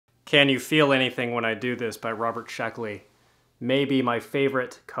Can You Feel Anything When I Do This by Robert Sheckley may be my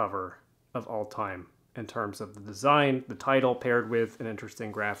favorite cover of all time in terms of the design, the title paired with an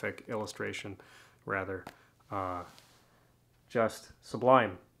interesting graphic illustration, rather. Just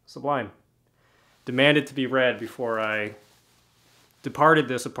sublime, sublime. Demanded to be read before I departed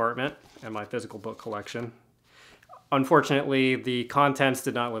this apartment and my physical book collection. Unfortunately, the contents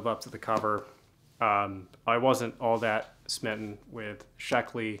did not live up to the cover. I wasn't all that smitten with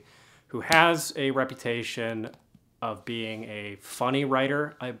Sheckley, who has a reputation of being a funny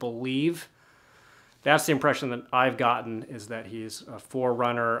writer, I believe. That's the impression that I've gotten, is that he's a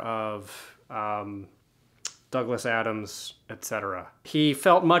forerunner of Douglas Adams, etc. He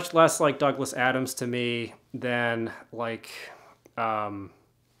felt much less like Douglas Adams to me than like kind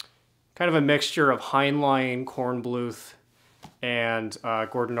of a mixture of Heinlein, Kornbluth, and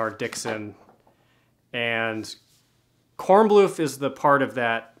Gordon R. Dickson. And Kornbluth is the part of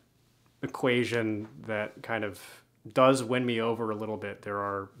that equation that kind of does win me over a little bit. There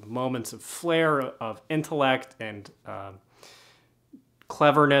are moments of flair, of intellect, and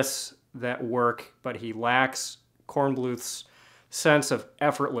cleverness that work, but he lacks Kornbluth's sense of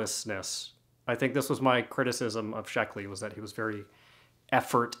effortlessness. I think this was my criticism of Sheckley, was that he was very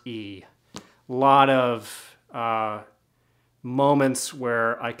effort-y. A lot of moments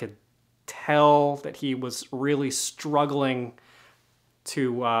where I could tell that he was really struggling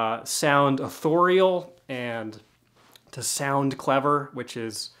to sound authorial and to sound clever, which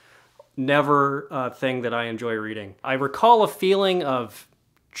is never a thing that I enjoy reading. I recall a feeling of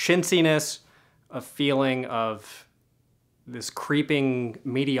chintziness, a feeling of this creeping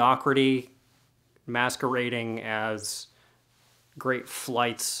mediocrity masquerading as great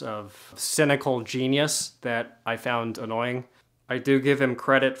flights of cynical genius that I found annoying. I do give him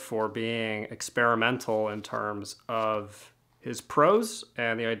credit for being experimental in terms of his prose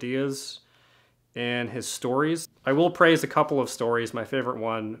and the ideas in his stories. I will praise a couple of stories. My favorite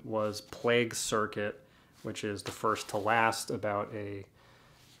one was Plague Circuit, which is the first to last, about a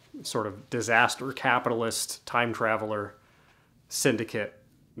sort of disaster capitalist time traveler syndicate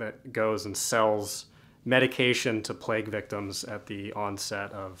that goes and sells medication to plague victims at the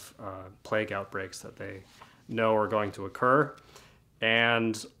onset of plague outbreaks that they know are going to occur.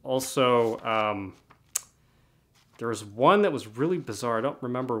 And also, there was one that was really bizarre. I don't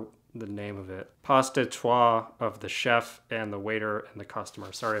remember the name of it. Passe Trois of the chef and the waiter and the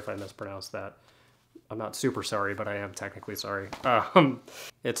customer. Sorry if I mispronounced that. I'm not super sorry, but I am technically sorry.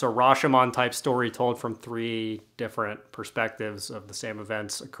 It's a Rashomon type story told from 3 different perspectives of the same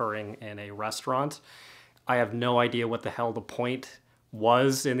events occurring in a restaurant. I have no idea what the hell the point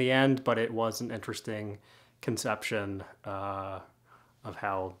was in the end, but it was an interesting conception of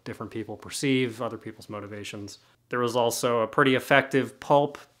how different people perceive other people's motivations. There was also a pretty effective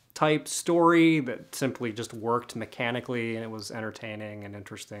pulp type story that simply just worked mechanically, and it was entertaining and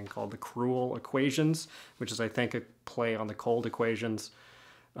interesting, called The Cruel Equations, which is, I think, a play on the Cold Equations,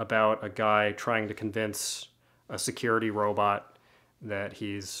 about a guy trying to convince a security robot that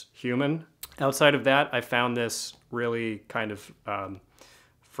he's human. Outside of that, I found this really kind of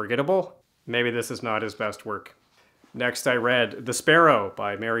forgettable. Maybe this is not his best work. Next, I read The Sparrow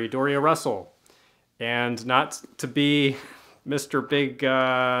by Mary Doria Russell. And not to be Mr. Big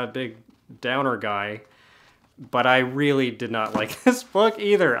Downer guy, but I really did not like this book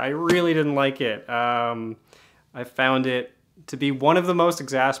either. I really didn't like it. I found it to be one of the most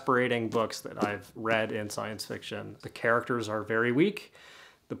exasperating books that I've read in science fiction. The characters are very weak.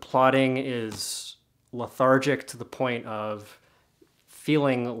 The plotting is lethargic to the point of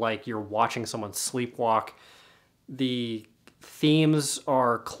feeling like you're watching someone sleepwalk. The themes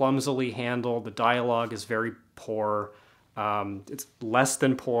are clumsily handled. The dialogue is very poor. It's less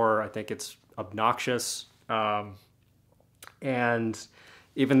than poor. I think it's obnoxious. And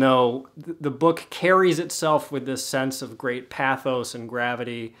even though the book carries itself with this sense of great pathos and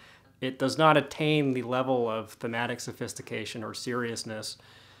gravity, it does not attain the level of thematic sophistication or seriousness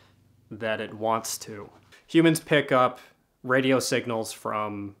that it wants to. Humans pick up radio signals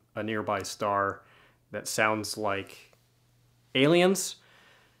from a nearby star that sounds like aliens,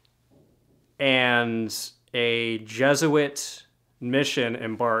 and a Jesuit mission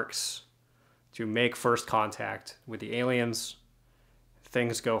embarks to make first contact with the aliens.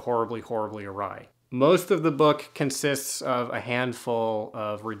 Things go horribly, horribly awry. Most of the book consists of a handful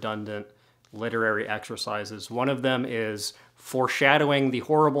of redundant literary exercises. One of them is foreshadowing the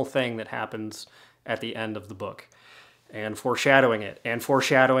horrible thing that happens at the end of the book, and foreshadowing it, and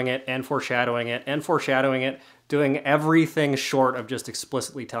foreshadowing it, and foreshadowing it, and foreshadowing it, doing everything short of just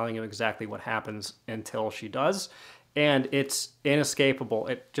explicitly telling you exactly what happens until she does. And it's inescapable.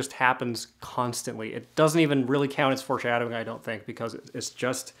 It just happens constantly. It doesn't even really count as foreshadowing, I don't think, because it's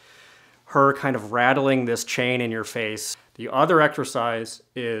just her kind of rattling this chain in your face. The other exercise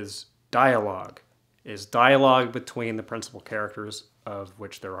is dialogue. Is dialogue between the principal characters, of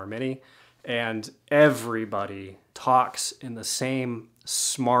which there are many, and everybody talks in the same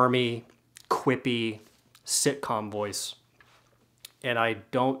smarmy, quippy sitcom voice. And I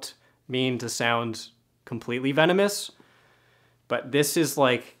don't mean to sound completely venomous, but this is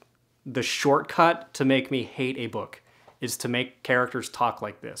like the shortcut to make me hate a book, is to make characters talk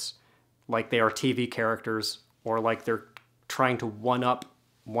like this, like they are TV characters, or like they're trying to one-up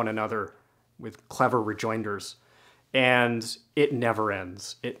one another with clever rejoinders. And it never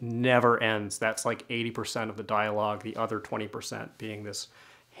ends. It never ends. That's like 80% of the dialogue, the other 20% being this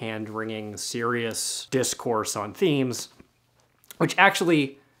hand-wringing, serious discourse on themes, which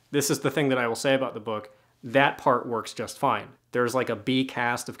actually, this is the thing that I will say about the book, that part works just fine. There's like a B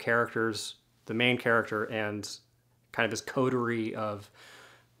cast of characters, the main character, and kind of this coterie of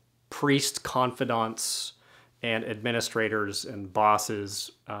priest confidants and administrators and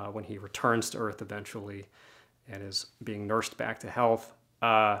bosses when he returns to Earth eventually and is being nursed back to health.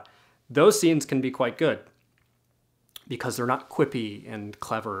 Those scenes can be quite good because they're not quippy and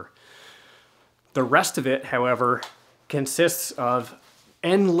clever. The rest of it, however, consists of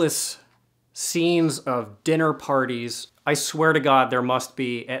endless scenes of dinner parties. I swear to God, there must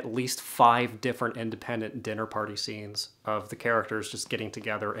be at least 5 different independent dinner party scenes of the characters just getting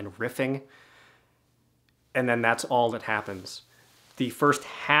together and riffing. And then that's all that happens. The first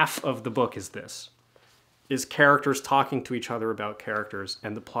half of the book is this, is characters talking to each other about characters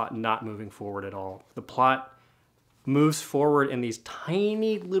and the plot not moving forward at all. The plot moves forward in these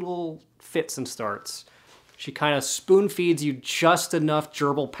tiny little fits and starts. She kind of spoon feeds you just enough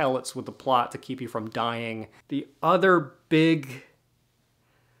gerbil pellets with the plot to keep you from dying. The other big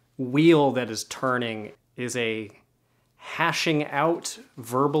wheel that is turning is a hashing out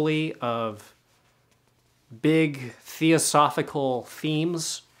verbally of big theosophical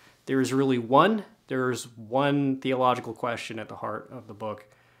themes. There's one theological question at the heart of the book,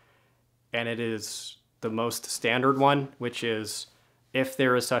 and it is the most standard one, which is, if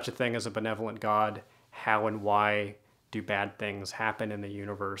there is such a thing as a benevolent God, how and why do bad things happen in the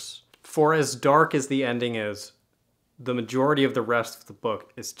universe? For as dark as the ending is, the majority of the rest of the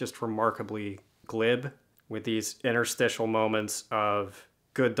book is just remarkably glib, with these interstitial moments of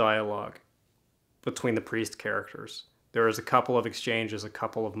good dialogue between the priest characters. There is a couple of exchanges, a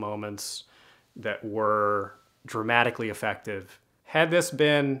couple of moments that were dramatically effective. Had this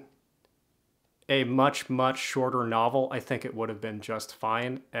been a much, much shorter novel, I think it would have been just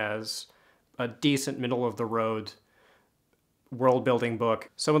fine as a decent middle-of-the-road world-building book.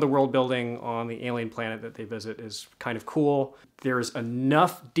 Some of the world-building on the alien planet that they visit is kind of cool. There's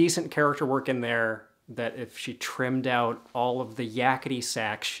enough decent character work in there that if she trimmed out all of the yakety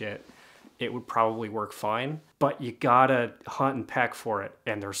sack shit, it would probably work fine. But you gotta hunt and peck for it,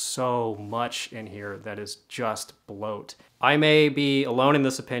 and there's so much in here that is just bloat. I may be alone in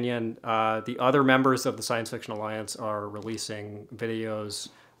this opinion. The other members of the Science Fiction Alliance are releasing videos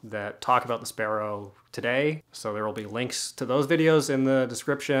that talk about the Sparrow today, so there will be links to those videos in the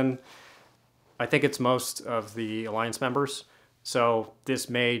description. I think it's most of the Alliance members, so this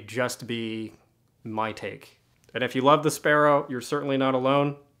may just be my take. And if you love the Sparrow, you're certainly not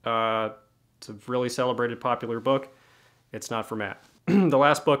alone. It's a really celebrated, popular book. It's not for Matt. The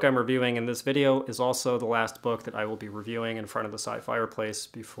last book I'm reviewing in this video is also the last book that I will be reviewing in front of the sci-fireplace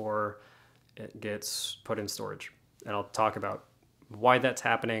before it gets put in storage. And I'll talk about why that's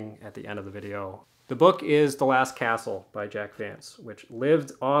happening at the end of the video. The book is The Last Castle by Jack Vance, which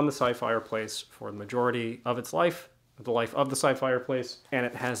lived on the sci-fireplace for the majority of its life, the life of the sci-fireplace, and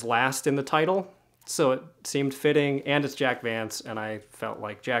it has last in the title. So it seemed fitting, and it's Jack Vance, and I felt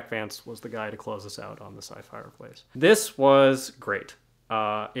like Jack Vance was the guy to close us out on the Sci-Fireplace. This was great.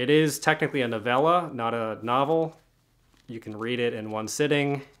 It is technically a novella, not a novel. You can read it in one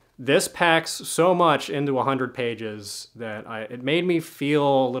sitting. This packs so much into 100 pages that it made me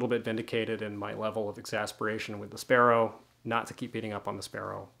feel a little bit vindicated in my level of exasperation with the Sparrow. Not to keep beating up on the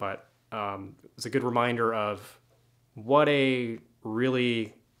Sparrow, but it's a good reminder of what a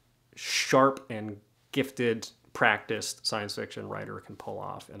really sharp and gifted, practiced science fiction writer can pull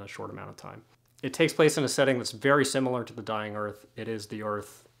off in a short amount of time. It takes place in a setting that's very similar to the dying Earth. It is the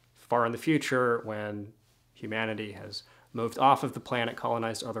Earth far in the future when humanity has moved off of the planet,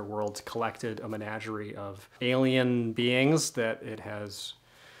 colonized other worlds, collected a menagerie of alien beings that it has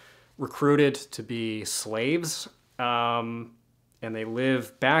recruited to be slaves. and they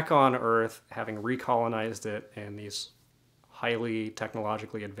live back on Earth, having recolonized it in these highly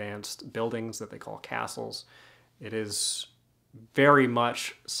technologically advanced buildings that they call castles. It is very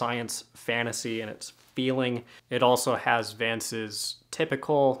much science fantasy in its feeling. It also has Vance's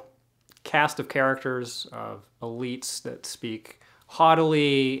typical cast of characters of elites that speak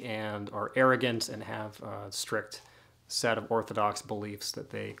haughtily and are arrogant and have a strict set of orthodox beliefs that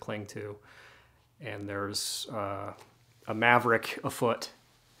they cling to. And there's a maverick afoot,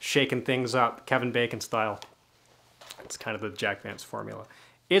 shaking things up, Kevin Bacon style. It's kind of the Jack Vance formula.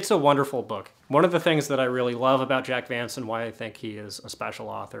 It's a wonderful book. One of the things that I really love about Jack Vance and why I think he is a special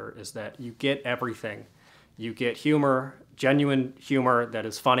author is that you get everything. You get humor, genuine humor that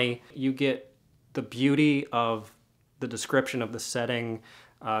is funny. You get the beauty of the description of the setting,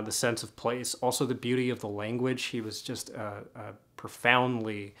 the sense of place, also the beauty of the language. He was just a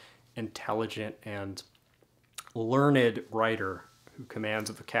profoundly intelligent and learned writer who commands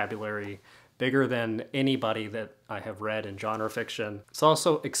a vocabulary bigger than anybody that I have read in genre fiction. It's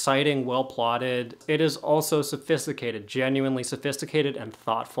also exciting, well plotted. It is also sophisticated, genuinely sophisticated and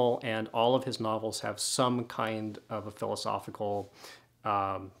thoughtful, and all of his novels have some kind of a philosophical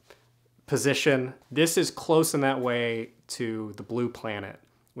position. This is close in that way to The Blue Planet,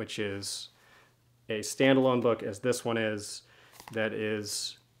 which is a standalone book, as this one is, that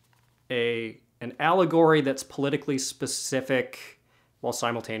is an allegory that's politically specific while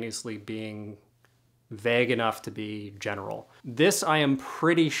simultaneously being vague enough to be general. This, I am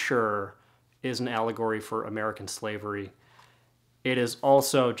pretty sure, is an allegory for American slavery. It is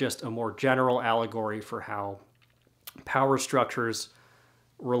also just a more general allegory for how power structures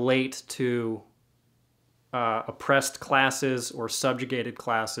relate to oppressed classes or subjugated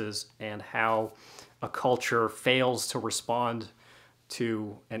classes, and how a culture fails to respond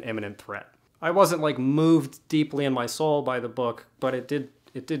to an imminent threat. I wasn't like moved deeply in my soul by the book, but it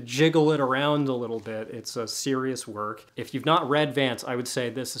did jiggle it around a little bit. It's a serious work. If you've not read Vance, I would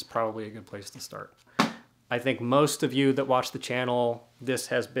say this is probably a good place to start. I think most of you that watch the channel, this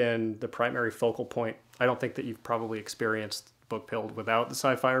has been the primary focal point. I don't think that you've probably experienced Book Pilled without the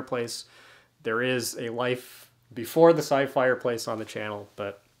Sci-Fireplace. There is a life before the Sci-Fireplace on the channel,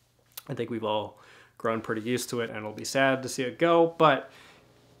 but I think we've all grown pretty used to it, and it'll be sad to see it go. But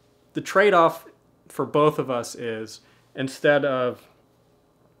the trade-off for both of us is, instead of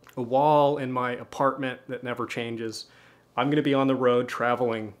a wall in my apartment that never changes, I'm going to be on the road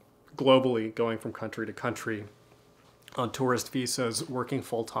traveling globally, going from country to country on tourist visas, working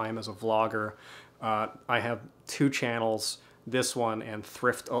full-time as a vlogger. I have 2 channels, this one and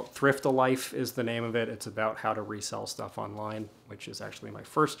Thrift a Life is the name of it. It's about how to resell stuff online, which is actually my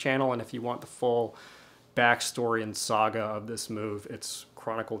first channel. And if you want the full backstory and saga of this move, it's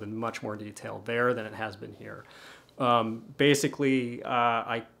chronicled in much more detail there than it has been here. Basically,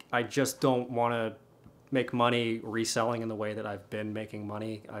 I just don't want to make money reselling in the way that I've been making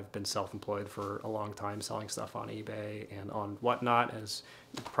money. I've been self-employed for a long time, selling stuff on eBay and on whatnot, as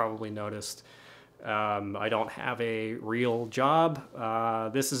you've probably noticed. I don't have a real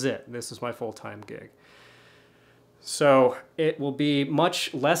job. This is it. This is my full-time gig. So it will be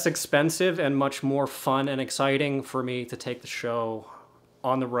much less expensive and much more fun and exciting for me to take the show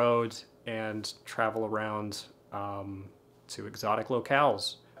on the road and travel around to exotic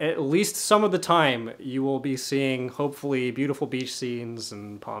locales. At least some of the time you will be seeing hopefully beautiful beach scenes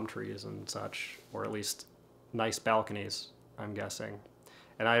and palm trees and such, or at least nice balconies, I'm guessing.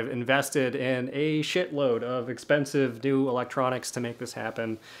 And I've invested in a shitload of expensive new electronics to make this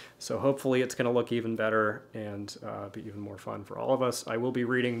happen. So hopefully it's gonna look even better and be even more fun for all of us. I will be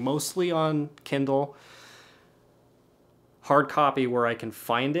reading mostly on Kindle, hard copy where I can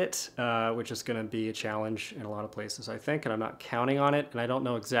find it, which is gonna be a challenge in a lot of places, I think, and I'm not counting on it. And I don't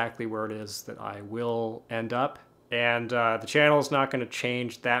know exactly where it is that I will end up. And the channel is not going to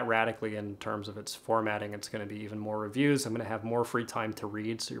change that radically in terms of its formatting. It's going to be even more reviews. I'm going to have more free time to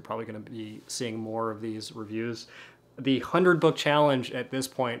read, so you're probably going to be seeing more of these reviews. The 100 book challenge at this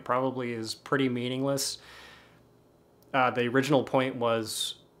point probably is pretty meaningless. The original point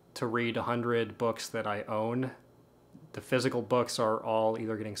was to read 100 books that I own. The physical books are all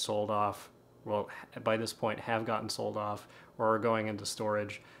either getting sold off, well, by this point have gotten sold off, or are going into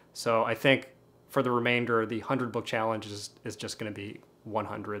storage. So I think for the remainder, the 100 book challenge is just going to be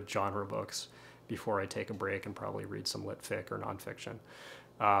 100 genre books before I take a break and probably read some lit fic or nonfiction.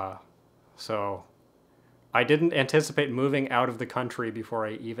 So I didn't anticipate moving out of the country before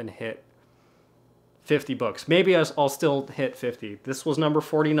I even hit 50 books. Maybe I'll still hit 50. This was number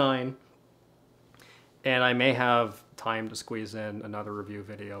 49, and I may have time to squeeze in another review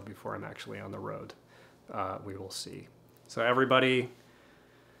video before I'm actually on the road. We will see. So everybody,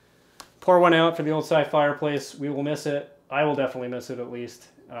 pour one out for the old sci fireplace. We will miss it. I will definitely miss it at least.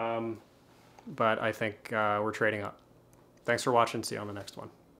 But I think we're trading up. Thanks for watching. See you on the next one.